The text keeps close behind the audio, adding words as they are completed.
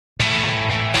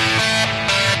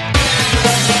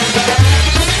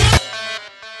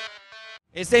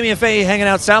It's Damien Fay hanging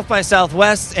out South by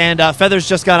Southwest, and Feathers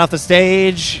just got off the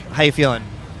stage. How you feeling?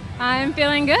 I'm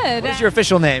feeling good. What is your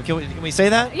official name? Can we say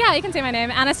that? Yeah, you can say my name,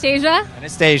 Anastasia.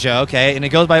 Anastasia, okay. And it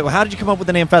goes by, how did you come up with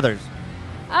the name Feathers?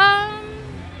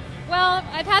 Well,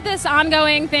 I've had this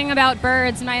ongoing thing about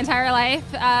birds my entire life.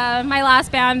 My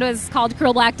last band was called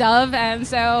Cruel Black Dove, and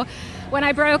so when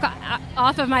I broke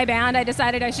off of my band, I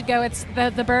decided I should go with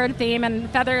the bird theme,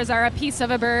 and feathers are a piece of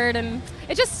a bird, and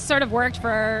it just sort of worked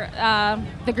for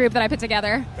the group that I put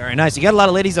together. Very nice. You got a lot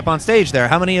of ladies up on stage there.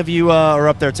 How many of you are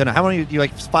up there tonight? How many, you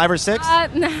like 5 or 6?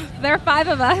 No, there are 5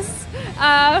 of us,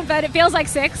 but it feels like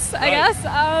 6, I guess.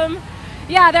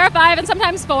 Yeah, there are 5 and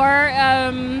sometimes 4.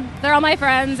 They're all my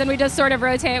friends, and we just sort of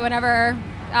rotate whenever,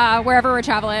 wherever we're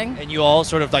traveling. And you all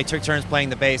sort of like took turns playing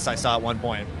the bass, I saw at one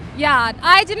point. Yeah,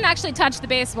 I didn't actually touch the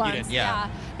bass once. You didn't, yeah.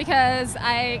 Because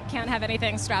I can't have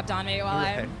anything strapped on me while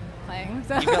I'm playing.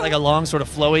 So. You got like a long sort of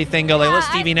flowy thing going, like a little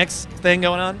Stevie Nicks thing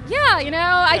going on? Yeah, you know,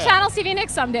 I channel Stevie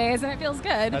Nicks some days, and it feels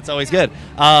good. That's always good.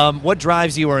 What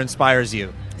drives you or inspires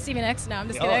you? Stevie Nicks? No, I'm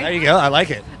just Oh, kidding. there you go. I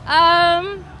like it.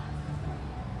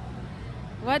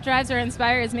 What drives or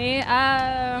inspires me?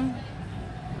 I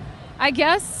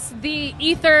guess the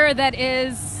ether that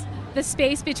is the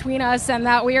space between us and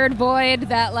that weird void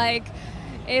that like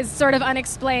is sort of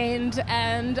unexplained,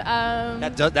 and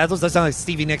that does sound like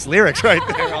Stevie Nicks lyrics right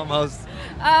there almost.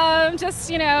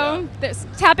 Just, you know,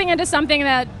 tapping into something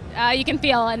that you can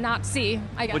feel and not see,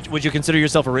 I guess. Would you consider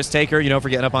yourself a risk taker, you know, for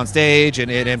getting up on stage and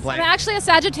playing? I'm actually a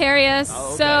Sagittarius,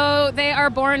 okay. So they are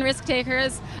born risk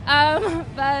takers.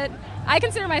 But I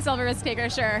consider myself a risk taker,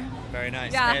 sure. Very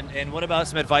nice. Yeah. And what about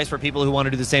some advice for people who want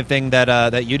to do the same thing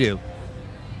that you do?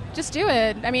 Just do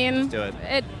it. I mean, do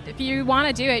it. If you want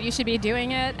to do it, you should be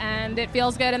doing it, and it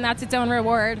feels good, and that's its own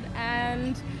reward,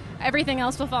 and everything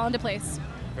else will fall into place.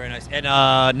 Very nice. And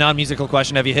non-musical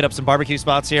question, have you hit up some barbecue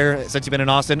spots here since you've been in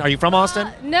Austin? Are you from Austin?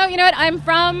 No, you know what? I'm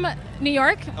from New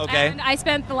York. Okay. And I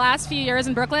spent the last few years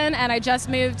in Brooklyn, and I just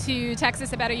moved to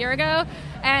Texas about a year ago.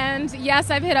 And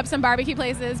yes, I've hit up some barbecue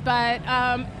places, but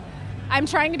I'm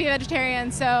trying to be a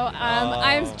vegetarian, so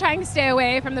I'm trying to stay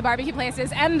away from the barbecue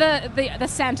places and the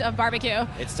scent of barbecue.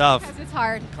 It's tough. Because it's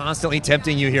hard. Constantly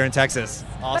tempting you here in Texas.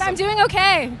 Awesome. But I'm doing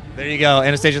okay. There you go.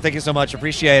 Anastasia, thank you so much.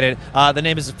 Appreciate it. The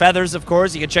name is Feathers, of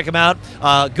course. You can check them out.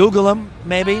 Google them,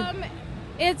 maybe.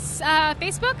 It's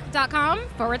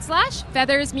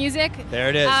facebook.com/Feathers Music. There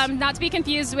it is. Not to be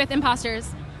confused with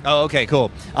Imposters. Oh, okay, cool.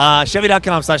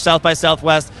 Chevy.com/South by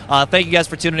Southwest. Thank you guys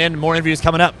for tuning in. More interviews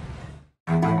coming up.